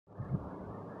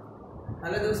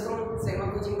Hello दोस्तों, sigma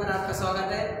coaching पर आपका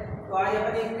स्वागत है। तो आज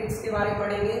अपन एक ट्रिक्स के बारे में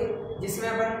पढ़ेंगे जिसमें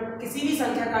अपन किसी भी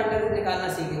संख्या का अंडर रूट निकालना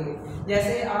सीखेंगे।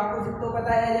 जैसे आपको तो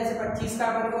पता है, जैसे 25 का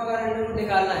अपन को अगर अंडर रूट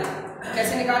निकालना है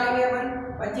कैसे निकालेंगे। अपन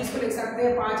 25 को लिख सकते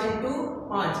हैं 5 ×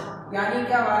 5, यानी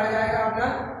क्या बाहर आ जाएगा अपना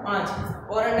 5।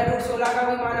 और अंडर रूट 16 का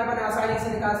भी मान अपन आसानी से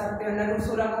निकाल सकते हैं। अंडर रूट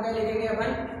 16 को क्या लिखेंगे अपन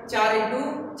 4 ×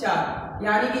 4,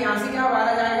 यानी कि यहाँ से क्या बाहर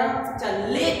आ जाएगा 4।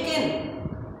 लेकिन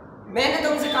मैंने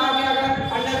तुमसे कहा कि अगर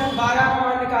अंडर रूट 12 का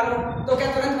मान निकालो तो क्या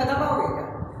तुरंत बता पाओगे? क्या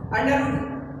अंडर रूट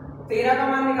 13 का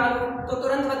मान निकालो तो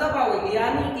तुरंत बता पाओगे?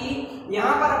 यानी कि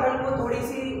यहाँ पर अपन को थोड़ी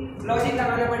सी लॉजिक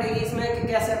लगाना पड़ेगी इसमें कि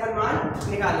कैसे अपन मान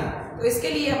निकालें। तो इसके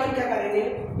लिए अपन क्या करेंगे,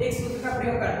 एक सूत्र का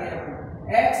प्रयोग करते हैं अपन।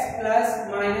 x +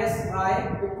 -y =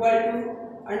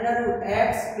 under root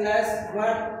x +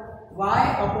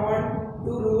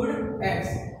 1y/√x।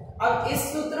 अब इस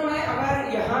सूत्र में अगर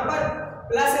यहाँ पर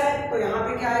प्लस है तो यहाँ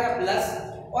पे क्या आएगा प्लस,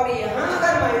 और यहाँ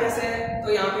अगर माइनस है तो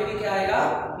यहाँ पे भी क्या आएगा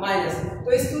माइनस। तो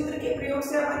इस सूत्र के प्रयोग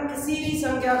से अपन किसी भी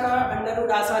संख्या का अंडर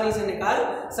रूट आसानी से निकाल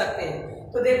सकते हैं।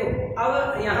 तो देखो, अब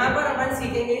यहाँ पर अपन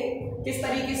सीखेंगे किस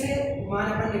तरीके से मान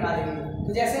अपन निकालेंगे। तो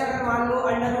जैसे अगर मान लो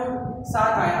अंडर रूट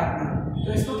 7 आया अपना, तो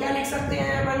इसको क्या लिख सकते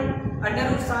हैं अपन? अंडर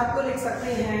रूट 7 को लिख सकते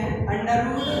हैं अंडर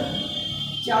रूट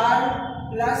 4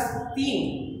 + 3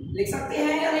 लिख सकते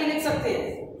हैं या नहीं लिख सकते हैं?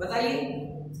 बताइए।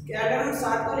 अंडर रूट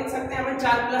 7 को लिख सकते हैं अपन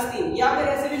 4 + 3, या फिर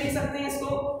ऐसे भी लिख सकते हैं इसको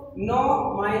 9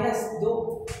 - 2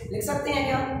 लिख सकते हैं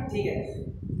क्या? ठीक है,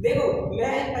 देखो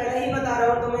मैं पहले ही बता रहा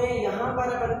हूं तुम्हें, यहाँ पर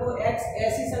अपन को x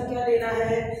ऐसी संख्या लेना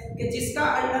है कि जिसका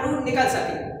अंडर रूट निकल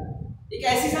सके। एक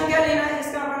ऐसी संख्या लेना है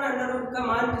जिसका अपन अंडर रूट का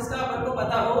मान जिसका अपन को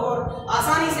पता हो और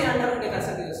आसानी से अंडर रूट निकल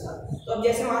सके उसका। तो अब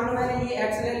जैसे मान लो मैंने ये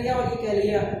x ले लिया और ये क्या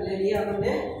ले लिया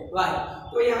हमने y।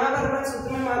 तो यहाँ पर अपन सूत्र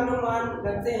में मान लो मान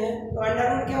रखते हैं, तो अंडर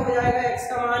रूट क्या हो जाएगा? x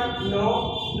का मान 9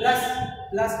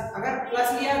 प्लस अगर प्लस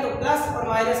लिया है तो प्लस और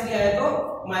माइनस लिया है तो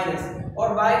माइनस, और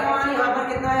y का मान यहाँ पर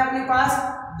कितना है अपने पास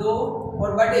 2 और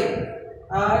बटे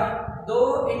 2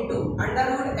 × अंडर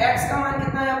रूट x का मान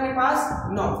कितना है अपने पास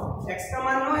 9। x का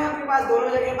मान 9 है अपने पास, दोनों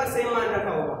जगह पर सेम मान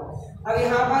रखा होगा। अब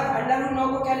यहाँ पर अंडर रूट 9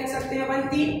 को क्या लिख सकते हैं अपन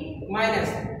 3 माइनस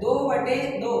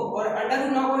 2/2, और अंडर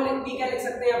रूट 9 को भी क्या लिख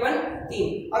सकते हैं अपन 3।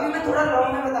 अभी मैं थोड़ा लॉन्ग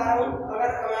में बता रहा हूँ, अगर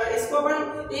इसको अपन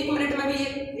 1 मिनट में भी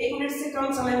 1 मिनट से कम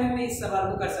समय में भी इस सवाल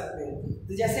को कर सकते हैं।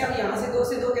 तो जैसे अब यहाँ से 2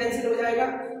 से 2 कैंसिल हो जाएगा,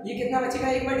 ये कितना बचेगा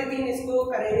 1/3। इसको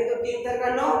करेंगे तो 3 × 3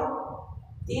 = 9,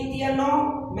 3 × 9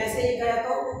 में से 1 गया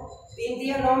तो 3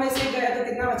 × 9 में से 1 गया तो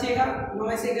कितना बचेगा? 9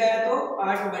 में से गया तो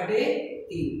 8/3।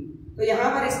 तो यहाँ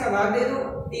पर इसका भाग दे दो,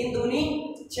 3 दूनी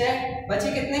 6, बचे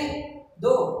कितने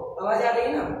 2। आवाज आ रही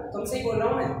है ना, तुमसे ही बोल रहा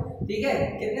हूँ मैं, ठीक है।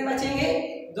 कितने बचेंगे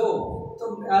 2। तो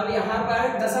अब यहाँ पर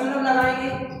दशमलव लगाएंगे,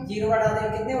 0 बढ़ा देंगे,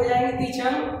 कितने हो जाएंगे 3 ×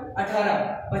 18,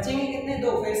 बचेंगे कितने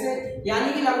 2 फिर से, यानी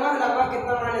कि लगभग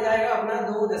कितना मान जाएगा अपना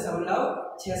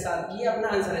 2.67। ये अपना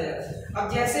आंसर आ जाएगा। अब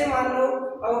जैसे मान लो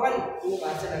अब अपन ये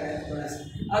बात चला गया थोड़ा सा,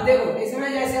 अब देखो इसमें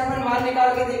जैसे अपन मान निकाल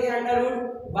के देखें अंडर रूट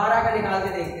 12 का निकाल के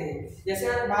देखते हैं। जैसे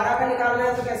 12 का निकालना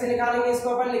है तो कैसे निकालेंगे इसको?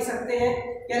 अपन लिख सकते हैं,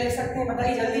 क्या लिख सकते हैं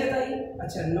बताइए, जल्दी बताइए।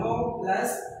 अच्छा 9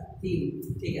 + 3,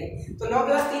 ठीक है। तो 9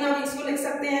 + 3 हम इसको लिख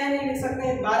सकते हैं, नहीं लिख सकते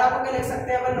हैं? 12 को क्या लिख सकते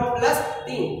हैं अपन 9 +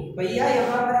 3 भैया,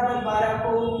 यहाँ पर अपन 12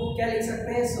 को क्या लिख सकते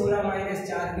हैं 16 -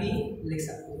 4 भी लिख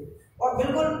सकते हैं। और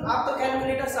बिल्कुल आप तो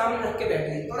कैलकुलेटर सामने रख के बैठे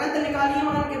हैं, तुरंत निकालिए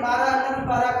मान के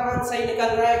 12 का मान सही निकल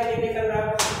रहा है कि नहीं निकल रहा,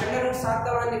 अंडर रूट 7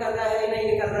 का मान निकल रहा है नहीं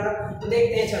निकल रहा। तो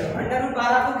देखते हैं, चलो अंडर रूट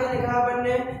 12 को क्या लिखा अपन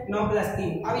ने 9 +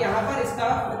 3। अब यहाँ पर इसका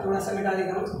मैं थोड़ा सा मिटा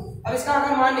देता हूँ। अब इसका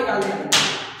अगर मान निकाल दें,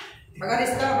 अगर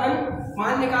इसका अपन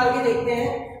मान निकाल के देखते हैं,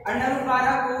 अंडर रूट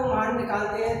 12 को मान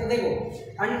निकालते हैं तो देखो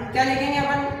क्या लिखेंगे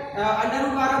अपन? अंडर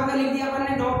रूट 12 को लिख दिया अपन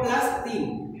ने 9 + 3।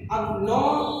 अब 9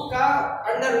 का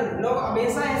अंडर रूट 9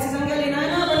 हमेशा ऐसी संख्या लेना है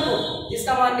ना अपन को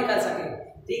जिसका मान निकल सके,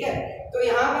 ठीक है। तो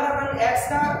यहाँ पर अपन x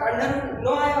का अंडर रूट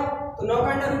 9 आया, तो 9 का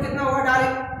अंडर रूट कितना होगा?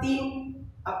 डायरेक्ट 3।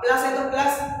 अब प्लस है तो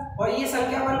प्लस, और ये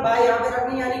संख्या अपन बाय यहाँ पे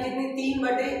रखनी, यानी कितनी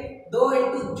 3/2 ×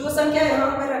 जो संख्या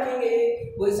यहाँ पे रखेंगे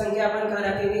वही संख्या अपन कहाँ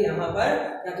रखेंगे? यहाँ पर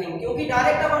रखेंगे, क्योंकि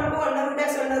डायरेक्ट अपन को अंडर रूट x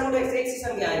एक सी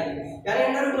संख्या आएगी, यानी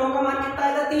अंडर रूट 9 का मान कितना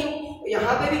आएगा 3।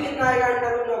 यहाँ पे भी कितना आएगा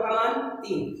अंडर रूट 9 का मान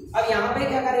 3। अब यहाँ पे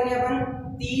क्या करेंगे अपन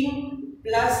 3 +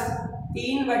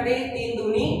 3/3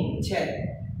 दूनी 6,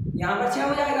 यहाँ पर 6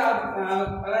 हो जाएगा।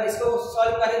 अगर इसको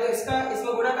सॉल्व करें तो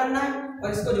इसमें गुणा करना है और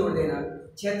इसको जोड़ देना,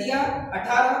 6 ×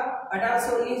 18, 18 से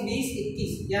 19 20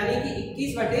 21, यानी कि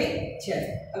 21/6।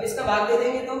 अब इसका भाग दे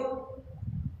देंगे तो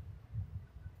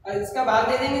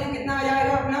कितना आ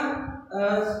जाएगा अपना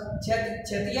 6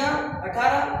 ×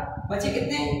 18, बचे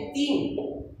कितने 3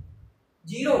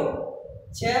 0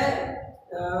 6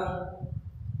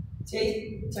 6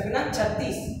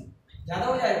 36, ज्यादा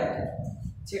हो जाएगा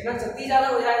 6 36 ज्यादा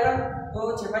हो जाएगा, तो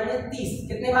 6 5 30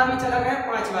 कितने बार में चला गया?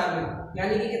 5 बार में,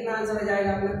 यानी कि कितना आंसर आ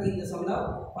जाएगा अपना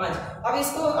 3.5। अब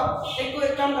इसको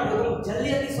एक काम कर दो, तुम जल्दी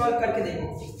जल्दी सॉल्व करके देखो।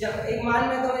 जब एक मान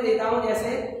मैं तुम्हें देता हूँ, जैसे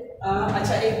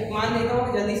अच्छा एक मान देता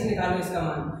हूँ, जल्दी से निकालो इसका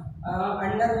मान।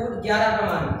 √11 का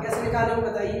मान कैसे निकालोगे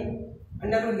बताइए?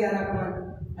 √11 का मान,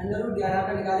 √11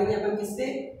 का निकालेंगे अपन किससे?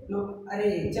 अरे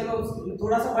चलो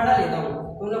थोड़ा सा बड़ा लेता हूँ।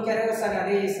 तुम लोग कह रहे हो सर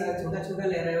अरे सर छोटा छोटा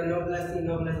ले रहे हो, 9 + 3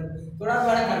 9 +, थोड़ा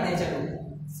बड़ा करते हैं, चलो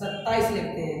 27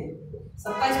 लिखते हैं।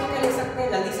 27 को क्या लिख सकते हैं?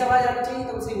 जल्दी से आवाज आनी चाहिए,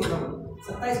 तुमसे बोल रहा हूँ।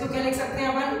 27 को क्या लिख सकते हैं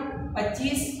अपन?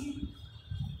 25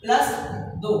 +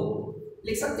 2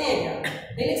 लिख सकते हैं क्या?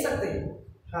 नहीं लिख सकते?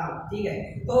 हाँ ठीक है,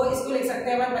 तो इसको लिख सकते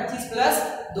हैं अपन 25 +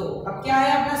 2। अब क्या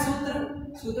है अपना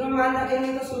सूत्र में मान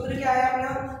रखेंगे, तो सूत्र क्या है अपना?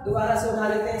 दोबारा से उठा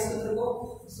लेते हैं इस सूत्र को।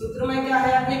 सूत्र में क्या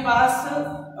है अपने पास?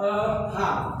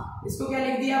 हाँ इसको क्या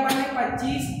लिख दिया अपन ने?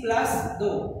 25 +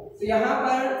 2। तो यहाँ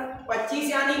पर 25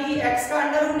 यानी कि x का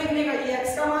अंडर रूट निकलेगा, ये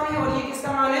x का मान है और ये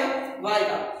किसका मान है? y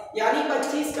का। यानी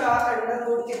 25 का अंडर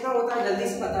रूट कितना होता है? जल्दी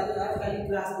से बता दो यार, पहली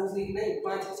क्लास दूसरी नहीं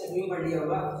 5 6 में पढ़ लिया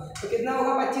होगा। तो कितना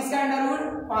होगा 25 का अंडर रूट?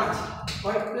 5,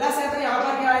 और प्लस है तो यहाँ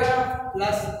पर क्या आएगा?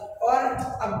 प्लस। और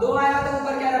अब 2 आया तो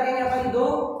ऊपर क्या रखेंगे अपन? 2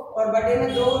 और बटे में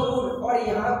 2 रूट, और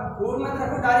यहाँ रूट मत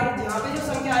रखो, डायरेक्ट यहाँ पे जो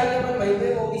संख्या आएगी अपन वहीं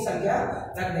पे वो भी संख्या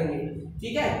रख देंगे।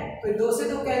 ठीक है, तो 2 से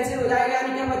 2 कैंसिल हो जाएगा,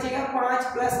 यानी क्या बचेगा? 5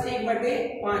 + 1 बटे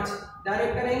 5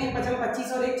 डायरेक्ट करेंगे।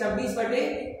 25 और 1 26 बटे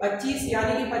 25,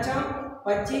 यानी कि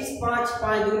 25 5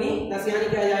 5 दूनी 10, यानी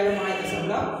क्या आ जाएगा?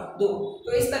 5.2।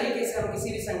 तो इस तरीके से हम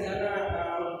किसी भी संख्या का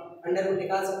अंडर रूट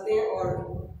निकाल सकते हैं और